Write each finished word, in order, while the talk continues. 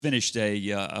Finished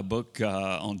a book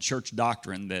on church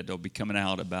doctrine that will be coming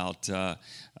out about, I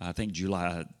think,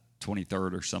 July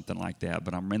 23rd or something like that.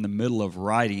 But I'm in the middle of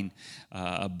writing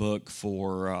a book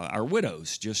for our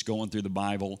widows, just going through the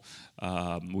Bible.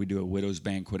 We do a widows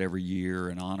banquet every year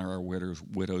and honor our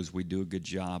widows. We do a good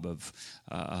job of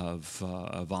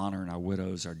honoring our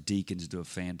widows. Our deacons do a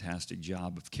fantastic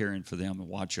job of caring for them and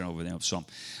watching over them. So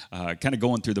I'm kind of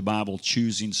going through the Bible,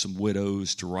 choosing some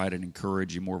widows to write and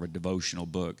encourage you, more of a devotional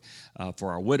book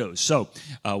for our widows. So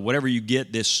whatever you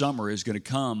get this summer is going to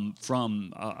come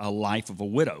from a life of a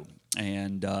widow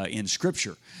and in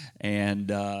Scripture. And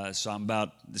so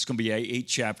it's going to be 8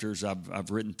 chapters.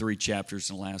 I've written 3 chapters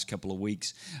in the last couple of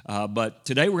weeks. But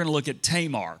today we're going to look at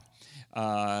Tamar,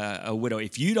 a widow.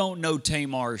 If you don't know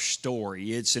Tamar's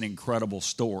story, it's an incredible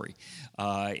story.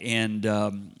 And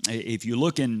if you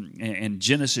look in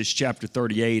Genesis chapter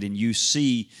 38 and you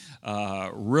see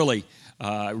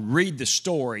read the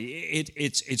story,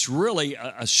 it's really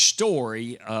a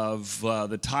story of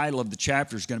the title of the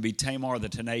chapter is going to be Tamar the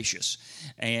Tenacious.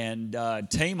 And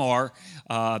Tamar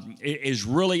is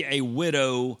really a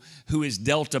widow who is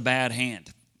dealt a bad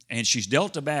hand. And she's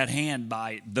dealt a bad hand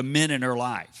by the men in her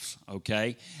life,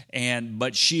 okay?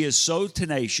 But she is so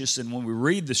tenacious, and when we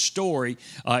read the story,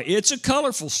 it's a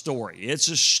colorful story. It's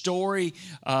a story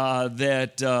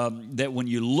that when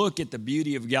you look at the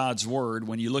beauty of God's Word,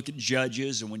 when you look at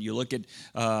Judges, and when you look at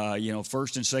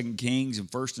 1st and 2nd Kings and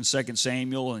 1st and 2nd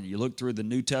Samuel, and you look through the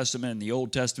New Testament and the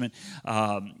Old Testament,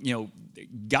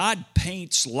 God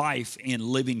paints life in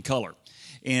living color.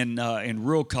 In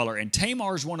real color. And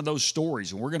Tamar is one of those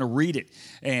stories, and we're going to read it.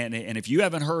 And if you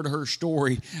haven't heard her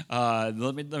story,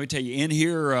 let me tell you, in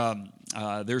here,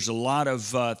 there's a lot of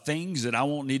things that I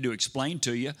won't need to explain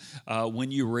to you when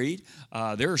you read.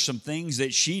 There are some things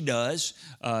that she does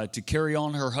to carry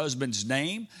on her husband's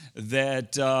name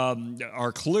that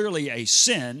are clearly a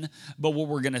sin, but what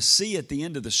we're going to see at the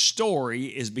end of the story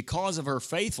is because of her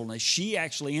faithfulness, she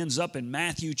actually ends up in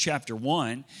Matthew chapter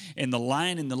 1 in the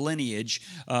line and the lineage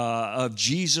of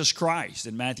Jesus Christ.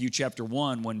 In Matthew chapter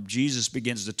 1, when Jesus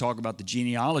begins to talk about the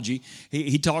genealogy,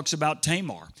 he talks about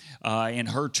Tamar and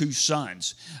her 2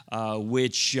 sons,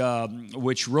 which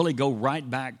really go right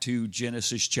back to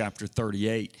Genesis chapter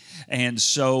 38. And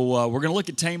so we're going to look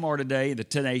at Tamar today, the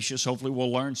tenacious. Hopefully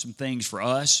we'll learn some things for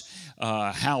us,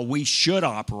 how we should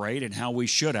operate and how we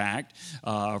should act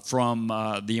from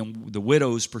the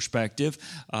widow's perspective,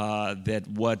 that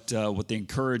what the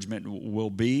encouragement will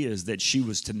be is that she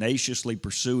was tenaciously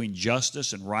pursuing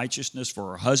justice and righteousness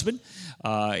for her husband,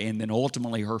 and then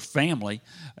ultimately her family,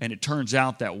 and it turns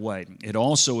out that way. It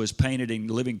also is painted in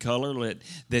living color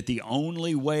that the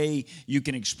only way you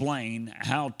can explain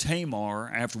how Tamar,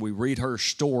 after we read her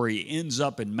story, ends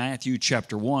up in Matthew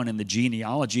chapter 1 in the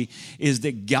genealogy is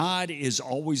that God is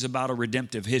always about a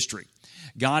redemptive history.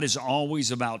 God is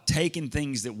always about taking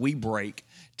things that we break,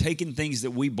 taking things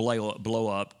that we blow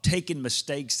up, taking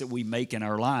mistakes that we make in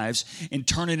our lives and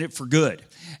turning it for good,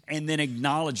 and then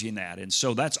acknowledging that. And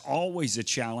so that's always a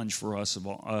challenge for us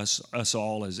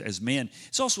all as men.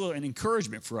 It's also an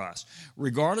encouragement for us.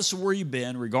 Regardless of where you've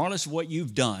been, regardless of what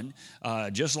you've done,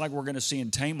 just like we're going to see in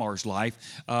Tamar's life,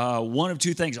 one of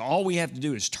 2 things. All we have to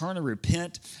do is turn and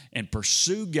repent and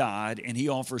pursue God, and He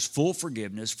offers full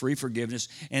forgiveness, free forgiveness,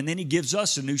 and then He gives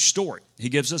us a new story. He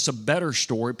gives us a better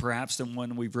story, perhaps, than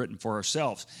one we've written for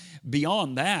ourselves.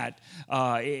 Beyond that,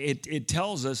 it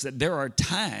tells us that there are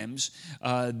times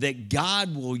that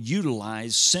God will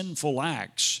utilize sinful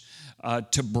acts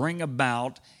to bring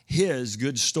about His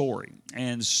good story.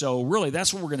 And so really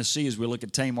that's what we're going to see as we look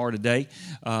at Tamar today.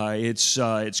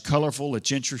 It's colorful,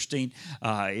 it's interesting,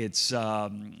 it's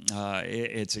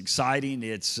exciting,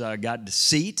 it's got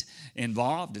deceit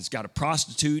involved, it's got a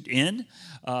prostitute in,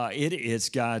 it's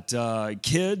got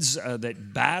kids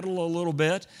that battle a little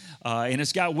bit, and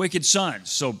it's got wicked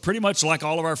sons. So pretty much like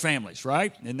all of our families,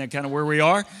 right? Isn't that kind of where we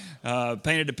are?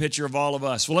 Painted a picture of all of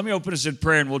us. Well, let me open us in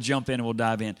prayer and we'll jump in and we'll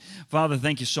dive in. Father,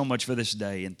 thank you so much for this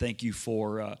day, and thank you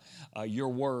for your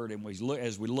word. And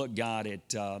as we look, God,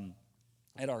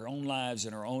 at our own lives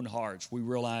and our own hearts, we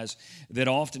realize that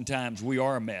oftentimes we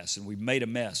are a mess, and we've made a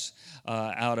mess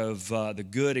out of the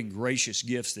good and gracious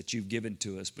gifts that you've given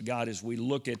to us. But God, as we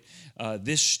look at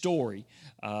this story,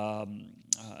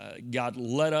 God,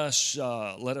 let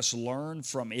us learn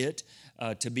from it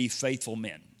to be faithful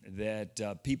men,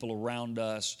 that people around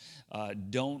us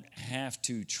don't have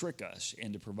to trick us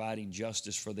into providing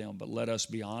justice for them, but let us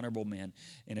be honorable men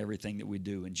in everything that we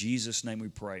do. In Jesus' name we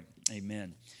pray.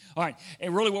 Amen. All right,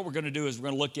 and really what we're going to do is we're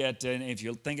going to look at, and if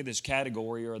you think of this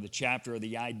category or the chapter or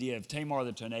the idea of Tamar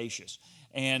the Tenacious,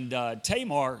 And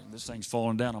Tamar, this thing's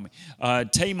falling down on me.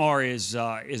 Tamar is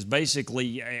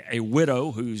basically a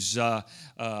widow who's how's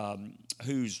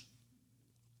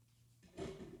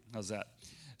that?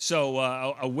 So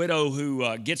a widow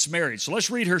who gets married. So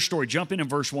let's read her story. Jump in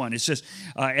verse 1. It says,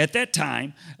 at that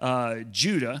time,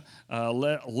 Judah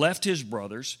left his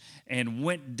brothers and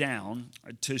went down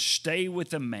to stay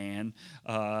with a man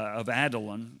of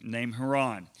Adullam named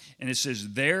Haran. And it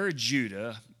says, there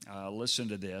Judah, listen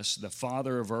to this, the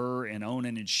father of and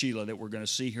Onan and Shelah that we're going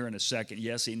to see here in a second.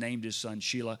 Yes, he named his son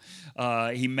Shelah.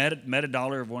 He met a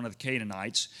daughter of one of the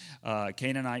Canaanites,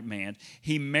 Canaanite man.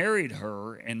 He married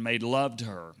her and made love to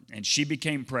her. And she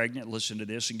became pregnant, listen to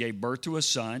this, and gave birth to a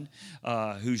son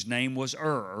whose name was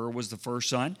Ur was the first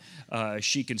son.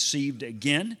 She conceived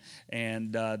again,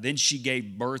 and then she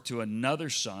gave birth to another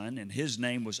son, and his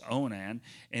name was Onan.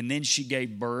 And then she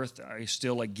gave birth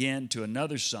still again to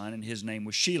another son, and his name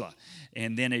was Shelah.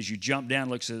 And then as you jump down,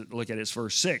 look at it,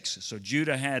 verse 6. So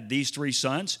Judah had these three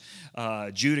sons.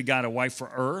 Judah got a wife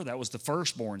for That was the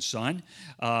firstborn son.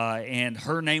 And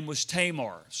her name was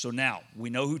Tamar. So now we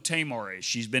know who Tamar is.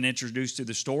 She's been introduced to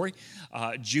the story.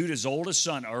 Judah's oldest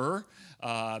son,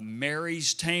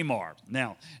 marries Tamar.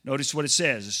 Now, notice what it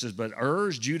says. It says, but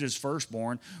Judah's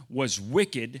firstborn, was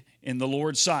wicked in the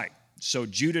Lord's sight. So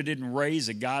Judah didn't raise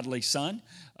a godly son.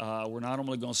 We're not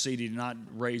only going to see he did not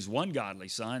raise one godly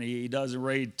son, he doesn't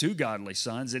raise two godly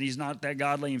sons, and he's not that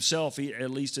godly himself,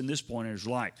 at least in this point in his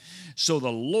life. So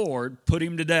the Lord put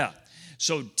him to death.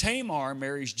 So Tamar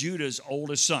marries Judah's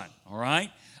oldest son, all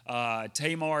right?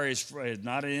 Tamar is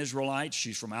not an Israelite.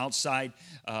 She's from outside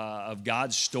of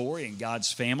God's story and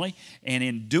God's family. And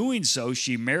in doing so,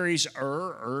 she marries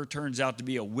turns out to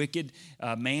be a wicked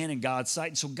man in God's sight.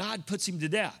 And so God puts him to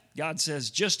death. God says,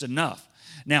 just enough.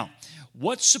 Now,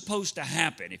 what's supposed to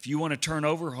happen? If you want to turn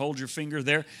over, hold your finger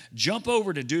there, jump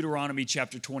over to Deuteronomy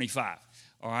chapter 25.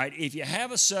 All right, if you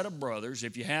have a set of brothers,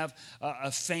 if you have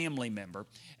a family member,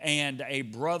 and a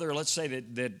brother, let's say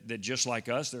that just like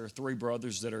us, there are three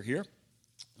brothers that are here.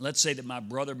 Let's say that my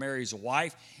brother marries a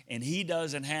wife, and he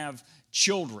doesn't have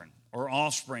children or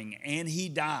offspring, and he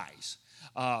dies.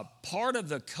 Part of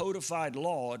the codified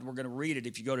law, and we're going to read it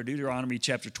if you go to Deuteronomy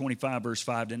chapter 25, verse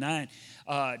 5 to 9,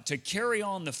 to carry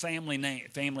on the family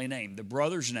name, the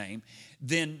brother's name,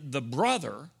 then the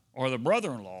brother or the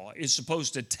brother-in-law is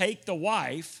supposed to take the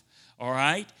wife, all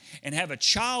right, and have a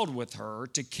child with her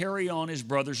to carry on his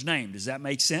brother's name. Does that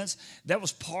make sense? That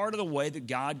was part of the way that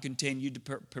God continued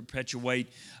to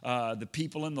perpetuate the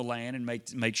people in the land and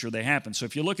make sure they happen. So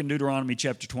if you look in Deuteronomy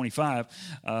chapter 25,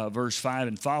 verse 5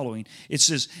 and following, it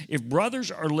says, if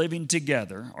brothers are living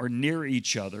together or near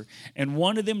each other, and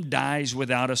one of them dies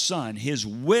without a son, his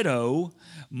widow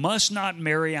must not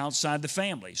marry outside the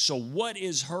family. So what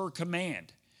is her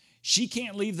command? She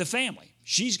can't leave the family.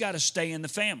 She's got to stay in the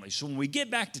family. So when we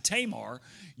get back to Tamar,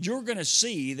 you're going to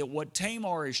see that what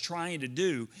Tamar is trying to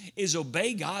do is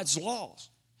obey God's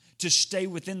laws, to stay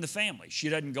within the family. She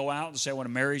doesn't go out and say, I want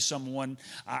to marry someone.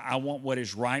 I want what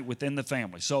is right within the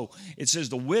family. So it says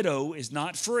the widow is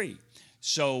not free.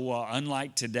 So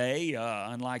unlike today,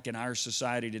 unlike in our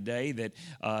society today, that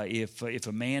if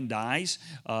a man dies,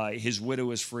 his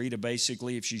widow is free to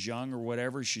basically, if she's young or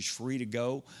whatever, she's free to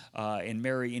go and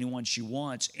marry anyone she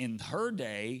wants. In her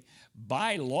day,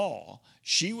 by law,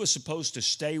 she was supposed to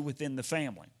stay within the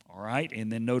family. All right, and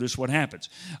then notice what happens.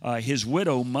 His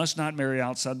widow must not marry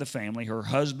outside the family. Her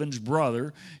husband's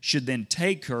brother should then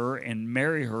take her and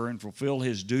marry her and fulfill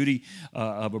his duty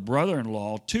of a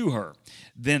brother-in-law to her.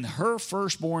 Then her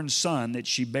firstborn son that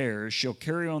she bears shall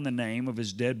carry on the name of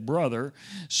his dead brother,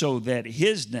 so that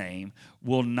his name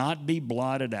will not be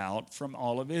blotted out from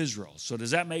all of Israel. So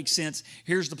does that make sense?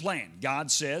 Here's the plan.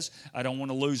 God says, I don't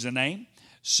want to lose a name.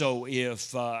 So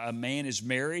if a man is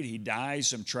married, he dies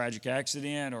some tragic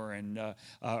accident, or in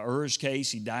Ur's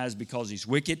case, he dies because he's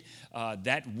wicked,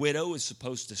 that widow is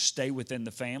supposed to stay within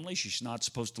the family. She's not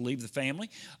supposed to leave the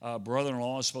family.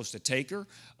 Brother-in-law is supposed to take her,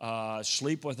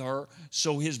 sleep with her,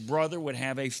 so his brother would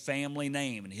have a family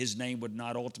name, and his name would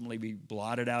not ultimately be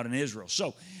blotted out in Israel.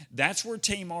 So that's where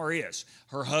Tamar is.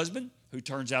 Her husband, who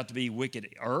turns out to be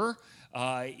wicked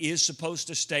is supposed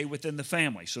to stay within the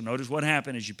family. So notice what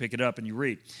happened as you pick it up and you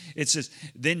read. It says,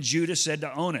 then Judah said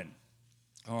to Onan.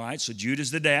 All right, so Judah's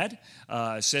the dad.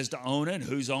 Says to Onan,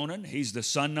 who's Onan? He's the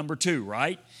son number 2,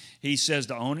 right? he says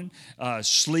to Onan,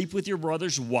 sleep with your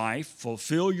brother's wife,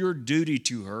 fulfill your duty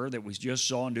to her that we just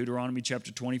saw in Deuteronomy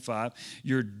chapter 25,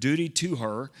 your duty to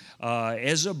her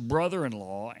as a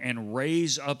brother-in-law, and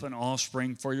raise up an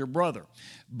offspring for your brother.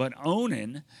 But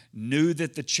Onan knew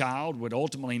that the child would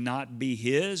ultimately not be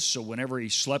his, so whenever he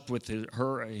slept with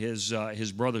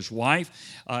his brother's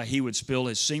wife, he would spill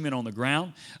his semen on the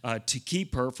ground to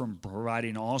keep her from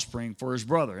providing offspring for his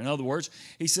brother. In other words,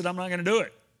 he said, I'm not going to do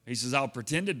it. He says, I'll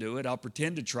pretend to do it. I'll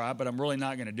pretend to try, but I'm really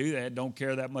not going to do that. Don't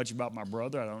care that much about my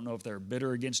brother. I don't know if they're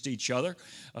bitter against each other.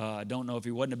 I don't know if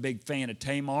he wasn't a big fan of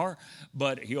Tamar,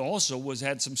 but he also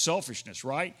had some selfishness,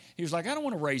 right? He was like, I don't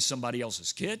want to raise somebody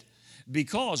else's kid,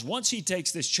 because once he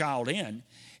takes this child in,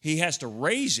 he has to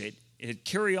raise it. It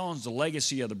carry on the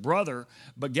legacy of the brother,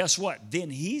 but guess what? Then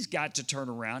he's got to turn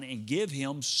around and give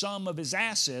him some of his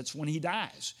assets when he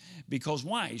dies. Because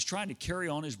why? He's trying to carry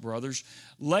on his brother's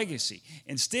legacy.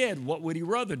 Instead, what would he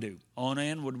rather do?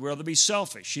 Onan would rather be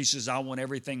selfish. He says, I want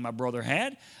everything my brother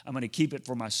had. I'm going to keep it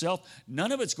for myself.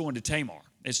 None of it's going to Tamar.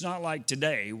 It's not like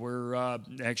today where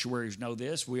actuaries know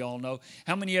this. We all know.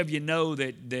 How many of you know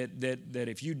that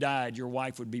if you died, your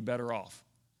wife would be better off?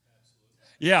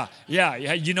 Yeah.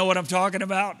 You know what I'm talking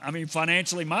about? I mean,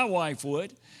 financially, my wife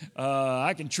would.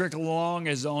 I can trickle along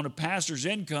as on a pastor's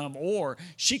income, or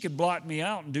she could blot me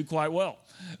out and do quite well.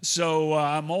 So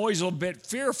I'm always a little bit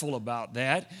fearful about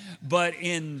that. But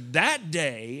in that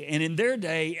day and in their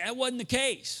day, that wasn't the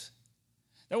case.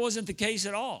 That wasn't the case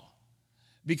at all.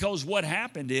 Because what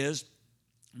happened is,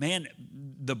 man,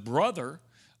 the brother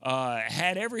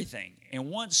had everything.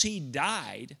 And once he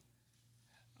died,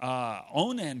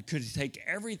 Onan could take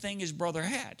everything his brother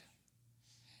had.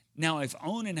 Now, if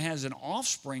Onan has an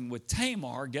offspring with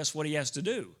Tamar, guess what he has to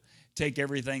do? Take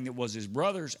everything that was his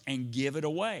brother's and give it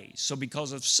away. So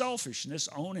because of selfishness,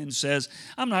 Onan says,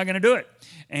 I'm not going to do it.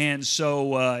 And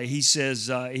so he says,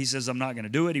 I'm not going to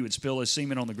do it. He would spill his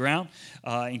semen on the ground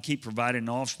and keep providing an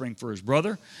offspring for his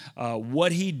brother.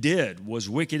 What he did was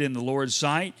wicked in the Lord's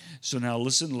sight. So now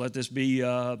listen, let this be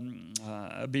a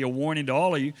warning to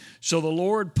all of you. So the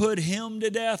Lord put him to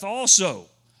death also.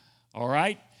 All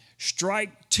right?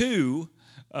 Strike two,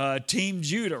 Team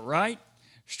Judah, right?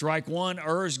 Strike one,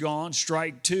 Er's gone.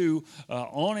 Strike two,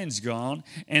 Onan's gone.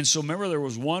 And so remember, there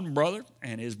was one brother,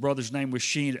 and his brother's name was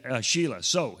Shelah.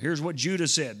 So here's what Judah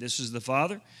said. This is the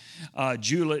father.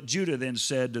 Judah then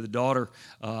said to the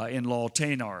daughter-in-law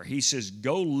Tamar, he says,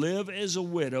 go live as a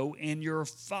widow in your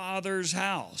father's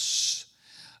house.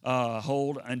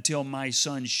 Hold until my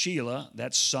son Shelah,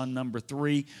 that's son number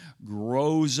 3,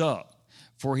 grows up.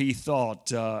 For he thought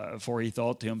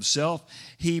to himself,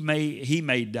 he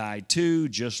may die too,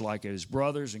 just like his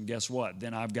brothers. And guess what?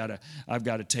 Then I've got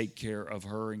to take care of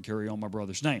her and carry on my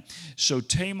brother's name. So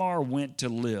Tamar went to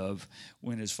live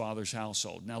in his father's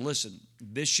household. Now listen,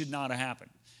 this should not have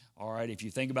happened. All right, if you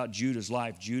think about Judah's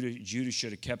life, Judah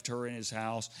should have kept her in his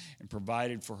house and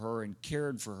provided for her and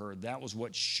cared for her. That was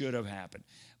what should have happened.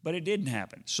 But it didn't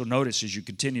happen. So notice as you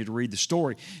continue to read the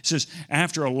story, it says,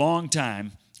 after a long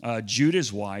time,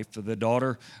 Judah's wife, the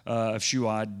daughter of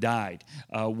Shuah, died.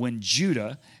 When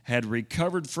Judah had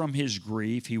recovered from his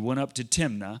grief, he went up to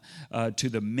Timnah to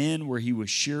the men where he was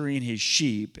shearing his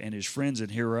sheep, and his friends in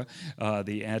Hira,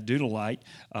 the Adullamite,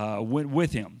 went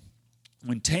with him.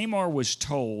 When Tamar was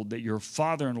told that your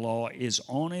father-in-law is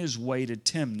on his way to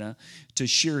Timnah to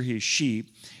shear his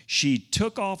sheep, she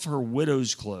took off her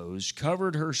widow's clothes,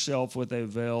 covered herself with a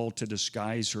veil to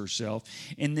disguise herself,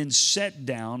 and then sat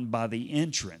down by the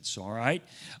entrance, all right,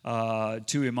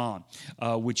 to Iman,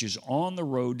 which is on the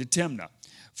road to Timnah.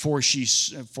 For she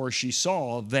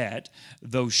saw that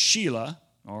though Shelah,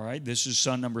 all right, this is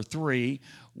son number 3,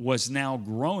 was now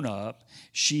grown up,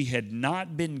 she had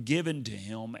not been given to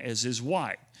him as his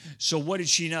wife. So what did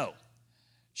she know?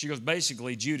 She goes,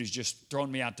 basically, Judah's just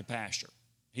thrown me out to pasture.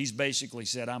 He's basically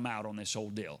said, I'm out on this whole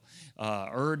deal.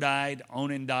 Died,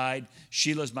 Onan died,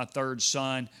 Shelah's my 3rd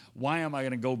son. Why am I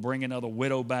going to go bring another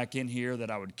widow back in here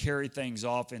that I would carry things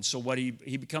off? And so what he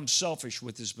becomes selfish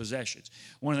with his possessions.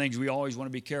 One of the things we always want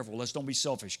to be careful. Let's don't be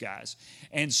selfish, guys.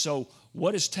 And so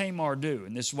what does Tamar do?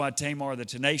 And this is why Tamar the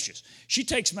tenacious. She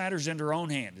takes matters into her own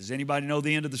hand. Does anybody know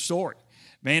the end of the story?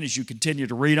 Man, as you continue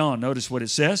to read on, notice what it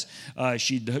says.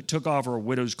 She took off her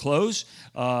widow's clothes,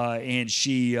 and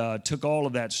she took all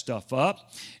of that stuff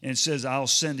up. And it says, I'll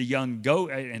send a young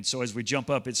goat. And so as we jump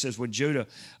up, it says, when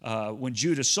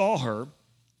Judah saw her,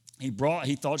 he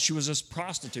thought she was a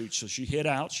prostitute. So she hid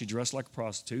out. She dressed like a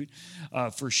prostitute,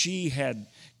 for she had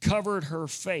covered her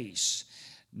face.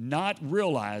 not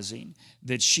realizing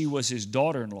that she was his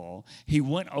daughter-in-law, he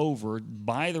went over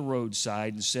by the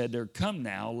roadside and said, "There, come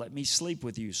now, let me sleep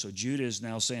with you." So Judah is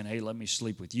now saying, "Hey, let me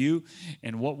sleep with you.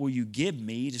 And what will you give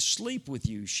me to sleep with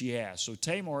you?" she asked. So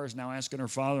Tamar is now asking her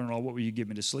father-in-law, "What will you give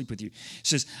me to sleep with you?" He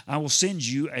says, "I will send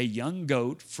you a young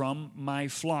goat from my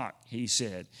flock," he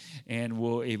said. And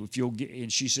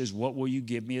she says, "What will you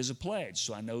give me as a pledge?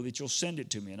 So I know that you'll send it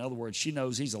to me." In other words, she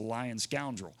knows he's a lying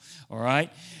scoundrel. All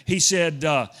right. He said,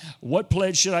 "What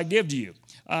pledge should I give to you?"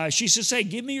 She says, "Hey,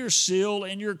 give me your seal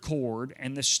and your cord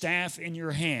and the staff in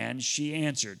your hand," she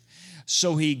answered.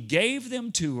 So he gave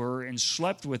them to her and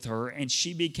slept with her, and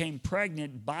she became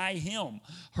pregnant by him,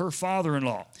 her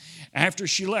father-in-law, after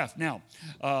she left. Now,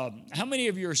 how many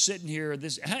of you are sitting here?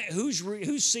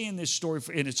 Who's seeing this story,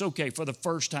 and it's okay, for the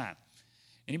first time?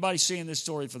 Anybody seeing this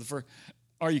story for the first?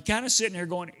 Are you kind of sitting here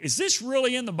going, "Is this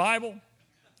really in the Bible?"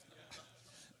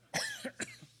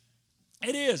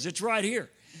 It is. It's right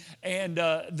here. And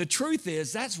the truth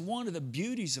is, that's one of the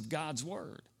beauties of God's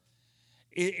Word,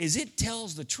 is it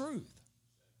tells the truth.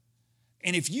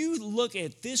 And if you look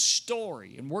at this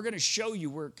story, and we're going to show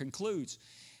you where it concludes,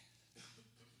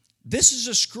 this is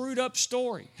a screwed up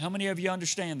story. How many of you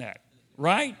understand that?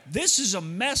 Right? This is a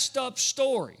messed up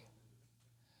story.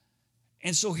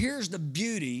 And so here's the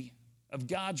beauty of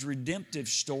God's redemptive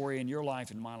story in your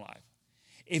life and my life.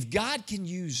 If God can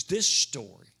use this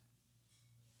story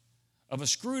of a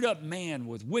screwed up man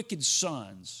with wicked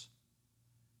sons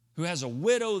who has a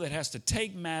widow that has to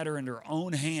take matter into her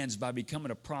own hands by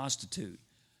becoming a prostitute,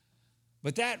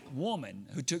 but that woman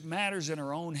who took matters in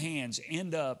her own hands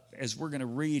end up, as we're going to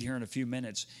read here in a few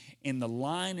minutes, in the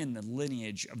line and the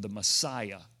lineage of the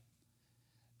Messiah.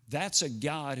 That's a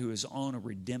God who is on a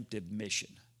redemptive mission.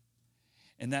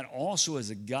 And that also is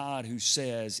a God who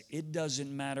says, it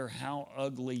doesn't matter how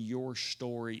ugly your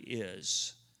story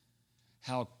is,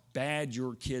 how bad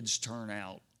your kids turn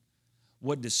out,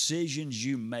 what decisions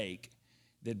you make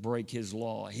that break His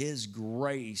law, His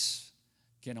grace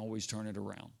can always turn it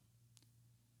around.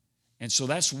 And so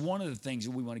that's one of the things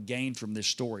that we want to gain from this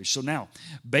story. So now,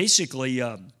 basically,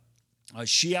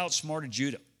 she outsmarted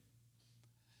Judah.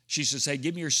 She says, "Hey,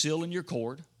 give me your seal and your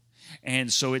cord."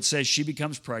 And so it says she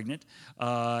becomes pregnant,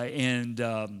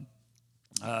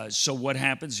 so what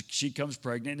happens? She comes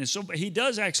pregnant, and so he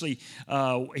does actually.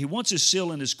 He wants his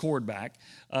seal and his cord back,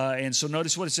 and so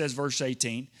notice what it says, verse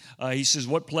 18. He says,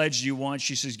 "What pledge do you want?"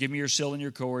 She says, "Give me your seal and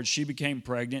your cord." She became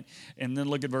pregnant, and then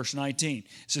look at verse 19. It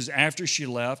says, "After she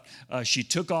left, she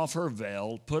took off her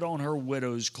veil, put on her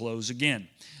widow's clothes again."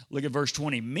 Look at verse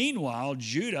 20. Meanwhile,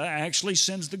 Judah actually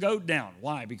sends the goat down.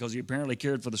 Why? Because he apparently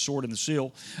cared for the sword and the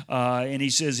seal. And he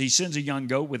says he sends a young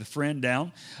goat with a friend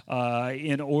down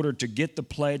in order to get the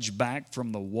pledge back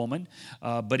from the woman,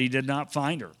 but he did not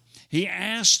find her. He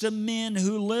asked the men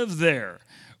who lived there,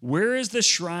 "Where is the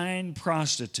shrine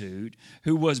prostitute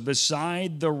who was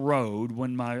beside the road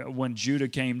when Judah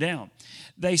came down?"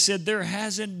 They said, "There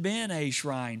hasn't been a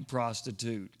shrine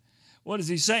prostitute." What is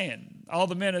he saying? All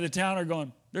the men of the town are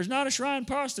going, "There's not a shrine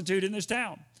prostitute in this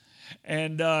town."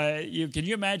 And can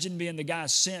you imagine being the guy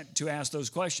sent to ask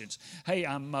those questions? "Hey,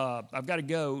 I've got to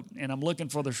go, and I'm looking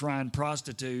for the shrine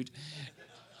prostitute."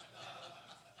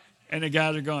 And the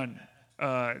guys are going,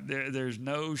 there's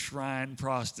no shrine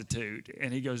prostitute.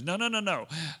 And he goes, No.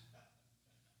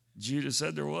 Judah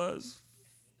said there was.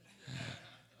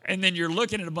 And then you're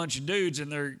looking at a bunch of dudes,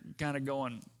 and they're kind of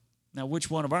going, "Now,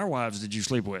 which one of our wives did you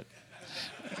sleep with?"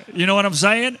 You know what I'm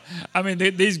saying? I mean,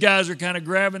 these guys are kind of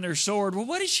grabbing their sword. Well,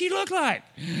 what does she look like?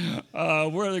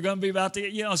 Where they're going to be about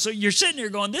to, so you're sitting there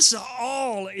going, this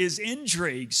all is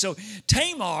intrigue. So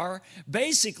Tamar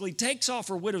basically takes off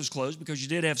her widow's clothes because you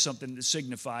did have something that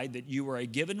signified that you were a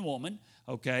given woman.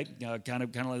 Okay, kind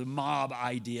of like the mob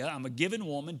idea. I'm a given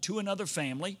woman to another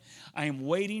family. I am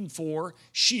waiting for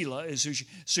Sheila.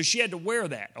 So she had to wear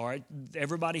that, all right?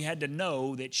 Everybody had to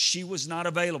know that she was not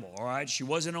available, all right? She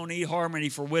wasn't on eHarmony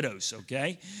for widows,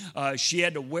 okay? She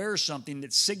had to wear something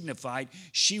that signified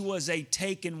she was a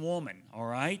taken woman, all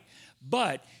right?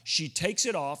 But she takes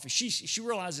it off. She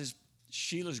realizes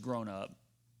Sheila's grown up.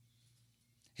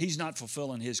 He's not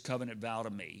fulfilling his covenant vow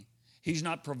to me. He's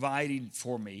not providing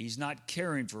for me. He's not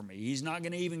caring for me. He's not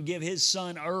going to even give his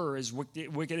son as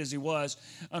wicked as he was,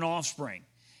 an offspring.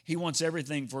 He wants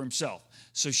everything for himself.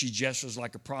 So she gestures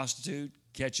like a prostitute,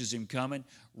 catches him coming,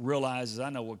 realizes, I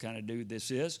know what kind of dude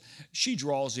this is. She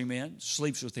draws him in,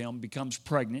 sleeps with him, becomes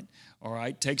pregnant, all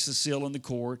right, takes the seal and the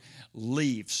cord,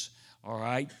 leaves, all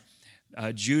right.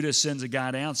 Judah sends a guy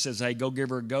down, says, "Hey, go give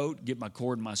her a goat, get my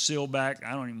cord and my seal back.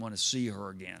 I don't even want to see her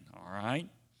again," all right.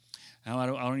 I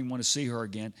don't even want to see her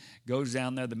again. Goes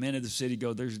down there. The men of the city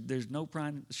go, there's no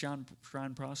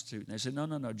shrine prostitute. And they said,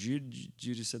 no.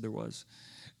 Judah said there was.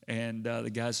 And the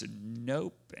guy said,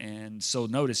 nope. And so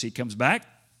notice he comes back.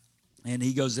 And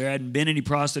he goes, there hadn't been any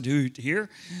prostitute here.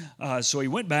 So he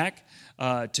went back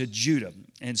to Judah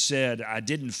and said, I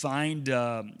didn't find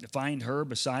her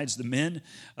besides the men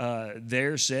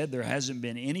there said there hasn't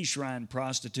been any shrine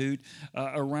prostitute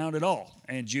around at all.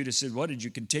 And Judah said, what, did you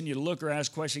continue to look or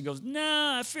ask questions? He goes,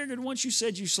 nah, I figured once you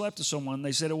said you slept with someone,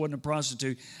 they said it wasn't a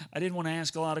prostitute, I didn't want to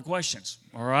ask a lot of questions,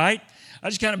 all right? I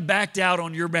just kind of backed out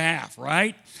on your behalf,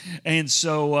 right? And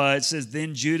so it says,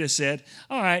 then Judah said,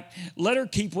 all right, let her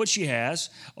keep what she has,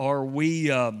 or we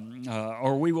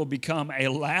will become a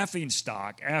laughing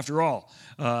stock. After all,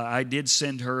 I did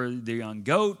send her the young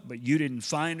goat, but you didn't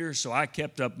find her, so I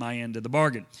kept up my end of the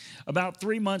bargain. About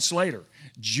 3 months later,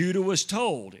 Judah was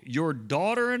told, your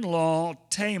daughter-in-law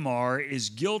Tamar is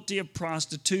guilty of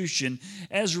prostitution.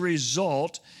 As a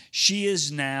result, she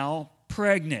is now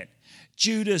pregnant.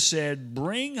 Judah said,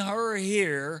 bring her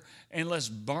here and let's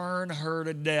burn her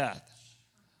to death.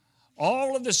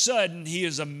 All of a sudden, he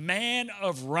is a man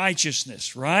of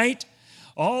righteousness, right?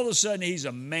 All of a sudden, he's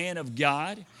a man of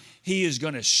God. He is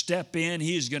going to step in.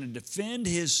 He is going to defend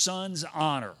his son's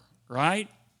honor, right?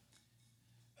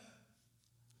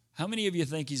 How many of you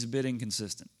think he's a bit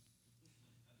inconsistent?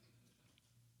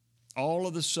 All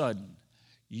of a sudden,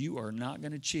 you are not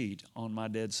going to cheat on my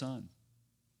dead son.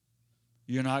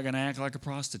 You're not going to act like a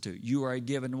prostitute. You are a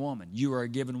given woman. You are a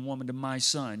given woman to my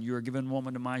son. You are a given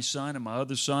woman to my son and my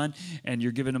other son, and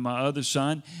you're given to my other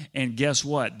son. And guess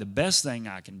what? The best thing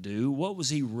I can do, what was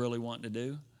he really wanting to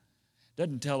do?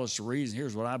 Doesn't tell us the reason.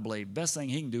 Here's what I believe. Best thing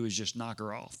he can do is just knock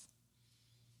her off.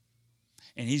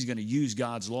 And he's going to use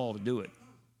God's law to do it.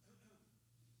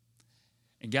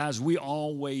 And guys, we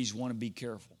always want to be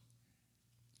careful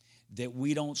that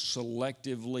we don't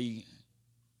selectively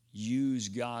use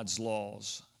God's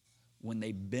laws when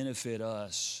they benefit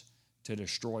us to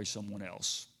destroy someone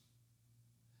else.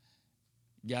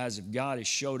 Guys, if God has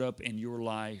showed up in your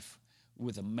life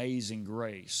with amazing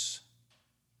grace,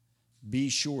 be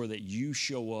sure that you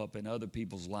show up in other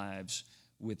people's lives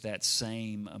with that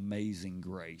same amazing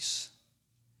grace.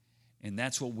 And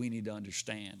that's what we need to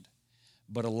understand.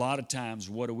 But a lot of times,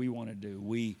 what do we want to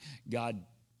do? God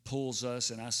pulls us,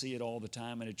 and I see it all the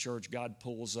time in a church. God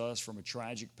pulls us from a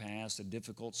tragic past, a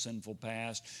difficult, sinful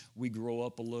past. We grow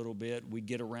up a little bit. We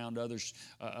get around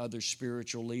other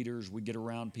spiritual leaders. We get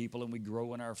around people, and we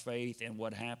grow in our faith. And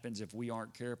what happens if we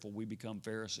aren't careful? We become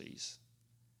Pharisees.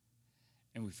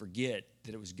 And we forget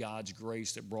that it was God's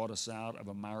grace that brought us out of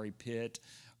a miry pit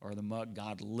or the muck.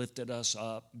 God lifted us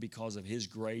up because of his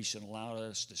grace and allowed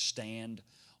us to stand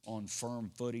on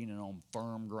firm footing and on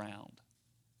firm ground.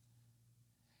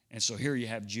 And so here you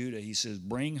have Judah. He says,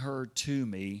 bring her to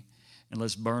me and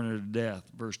let's burn her to death.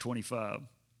 Verse 25.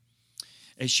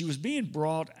 As she was being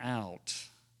brought out,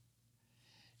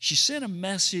 she sent a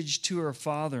message to her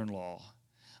father-in-law.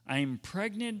 I am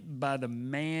pregnant by the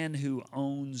man who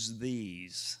owns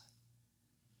these.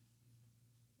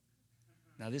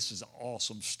 Now, this is an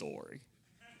awesome story.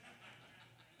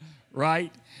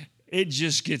 Right? It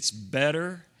just gets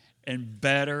better and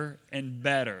better and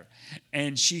better.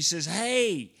 And she says,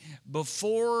 hey,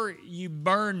 before you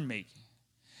burn me,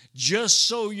 just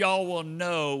so y'all will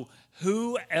know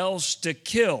who else to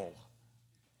kill,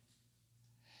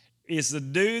 it's the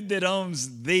dude that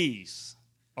owns these,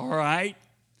 all right?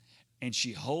 And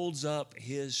she holds up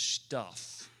his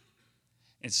stuff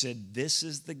and said, this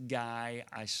is the guy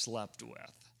I slept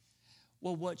with.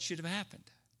 Well, what should have happened?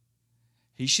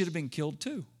 He should have been killed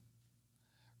too,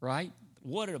 right?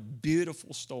 What a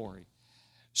beautiful story.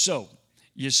 So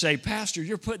you say, Pastor,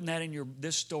 you're putting that in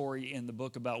this story in the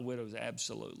book about widows.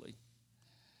 Absolutely.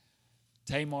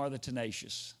 Tamar the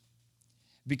tenacious.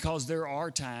 Because there are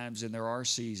times and there are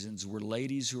seasons where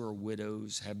ladies who are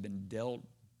widows have been dealt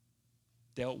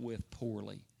with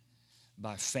poorly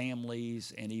by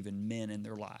families and even men in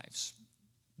their lives.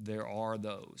 There are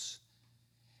those.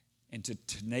 And to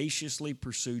tenaciously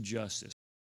pursue justice.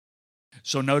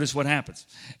 So notice what happens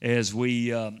as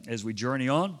we journey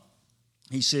on.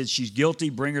 He said, she's guilty,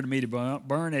 bring her to me to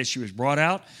burn. As she was brought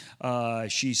out,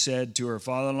 she said to her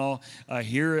father-in-law,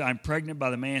 here I'm pregnant by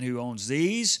the man who owns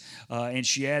these. And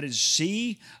she added,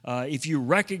 see, if you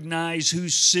recognize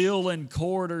whose sill and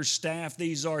cord or staff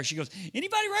these are. She goes,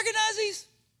 anybody recognize these?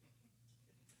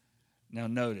 Now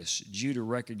notice, Judah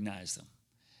recognized them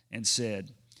and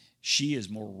said, she is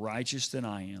more righteous than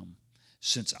I am,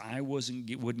 since I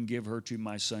wouldn't give her to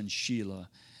my son Shelah.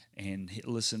 And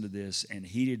listen to this, and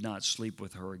he did not sleep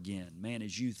with her again. Man,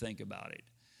 as you think about it,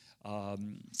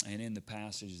 And in the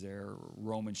passage there,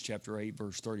 Romans chapter 8,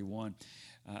 verse 31,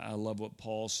 I love what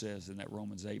Paul says in that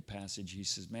Romans 8 passage. He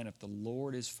says, man, if the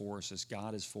Lord is for us, as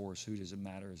God is for us, who does it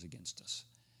matter is against us?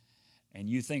 And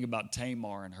you think about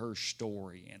Tamar and her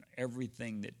story and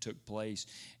everything that took place.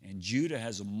 And Judah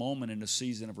has a moment in a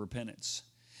season of repentance.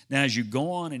 Now, as you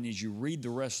go on and as you read the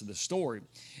rest of the story,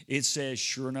 it says,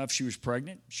 sure enough, she was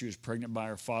pregnant. She was pregnant by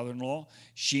her father-in-law.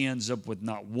 She ends up with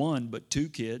not one, but two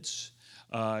kids.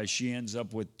 She ends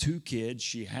up with two kids.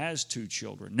 She has two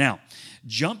children. Now,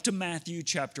 jump to Matthew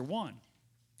chapter 1.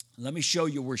 Let me show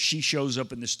you where she shows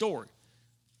up in the story.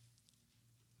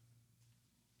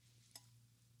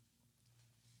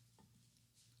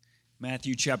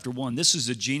 Matthew chapter 1. This is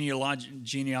the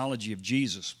genealogy of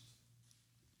Jesus.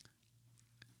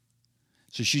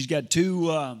 So she's got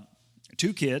two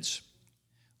kids.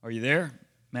 Are you there?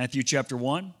 Matthew chapter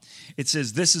 1. It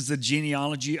says, this is the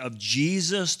genealogy of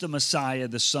Jesus the Messiah,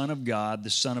 the Son of God, the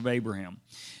son of Abraham.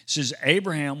 It says,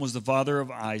 Abraham was the father of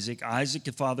Isaac, Isaac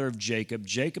the father of Jacob,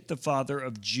 Jacob the father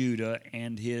of Judah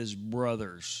and his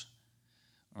brothers.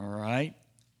 All right?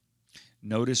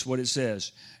 Notice what it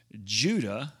says.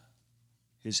 Judah,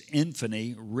 his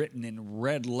infamy, written in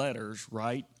red letters,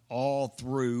 right? All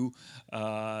through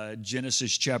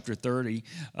Genesis chapter 30.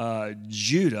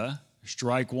 Judah,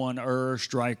 strike one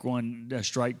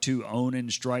strike two Onan,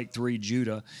 strike three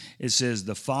Judah. It says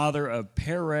the father of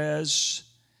Perez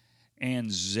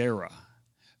and Zerah,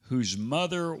 whose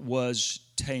mother was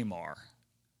Tamar.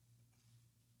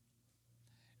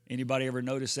 Anybody ever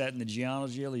notice that in the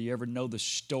genealogy? Or you ever know the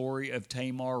story of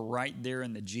Tamar right there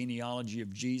in the genealogy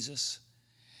of Jesus?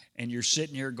 And you're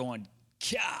sitting here going,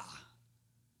 Kah!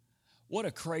 What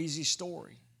a crazy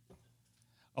story.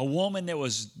 A woman that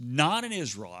was not an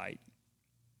Israelite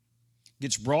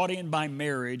gets brought in by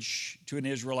marriage to an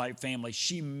Israelite family.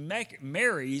 She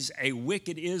marries a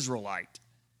wicked Israelite.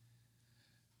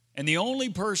 And the only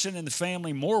person in the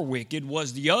family more wicked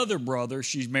was the other brother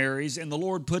she marries, and the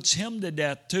Lord puts him to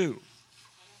death too.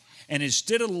 And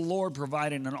instead of the Lord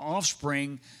providing an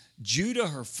offspring, Judah,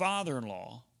 her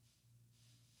father-in-law,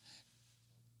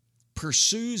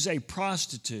 pursues a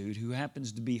prostitute who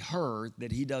happens to be her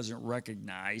that he doesn't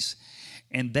recognize.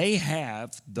 And they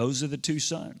have, those are the two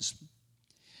sons,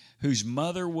 whose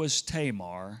mother was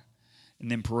Tamar, and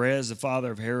then Perez, the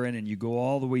father of Haran, and you go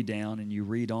all the way down and you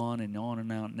read on and on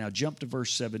and on. Now jump to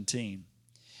verse 17.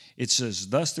 It says,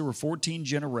 thus there were 14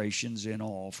 generations in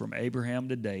all from Abraham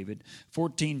to David,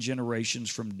 14 generations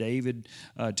from David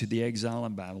to the exile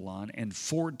in Babylon, and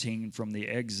 14 from the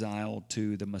exile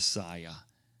to the Messiah.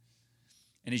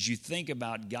 And as you think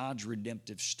about God's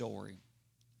redemptive story,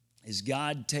 as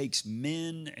God takes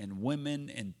men and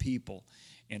women and people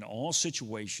in all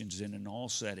situations and in all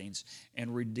settings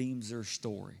and redeems their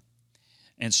story.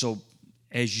 And so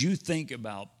as you think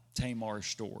about Tamar's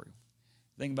story,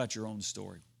 think about your own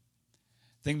story.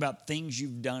 Think about things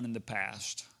you've done in the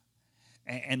past.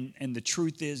 And the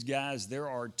truth is, guys, there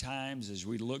are times as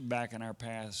we look back in our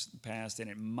past, and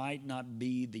it might not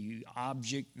be the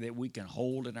object that we can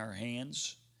hold in our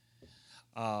hands,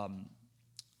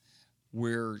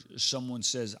 where someone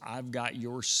says, I've got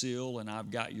your seal and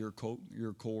I've got your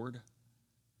cord,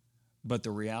 but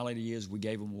the reality is we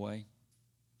gave them away.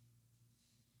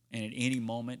 And at any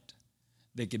moment,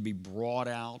 they could be brought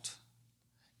out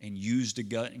and used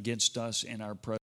against us in our presence.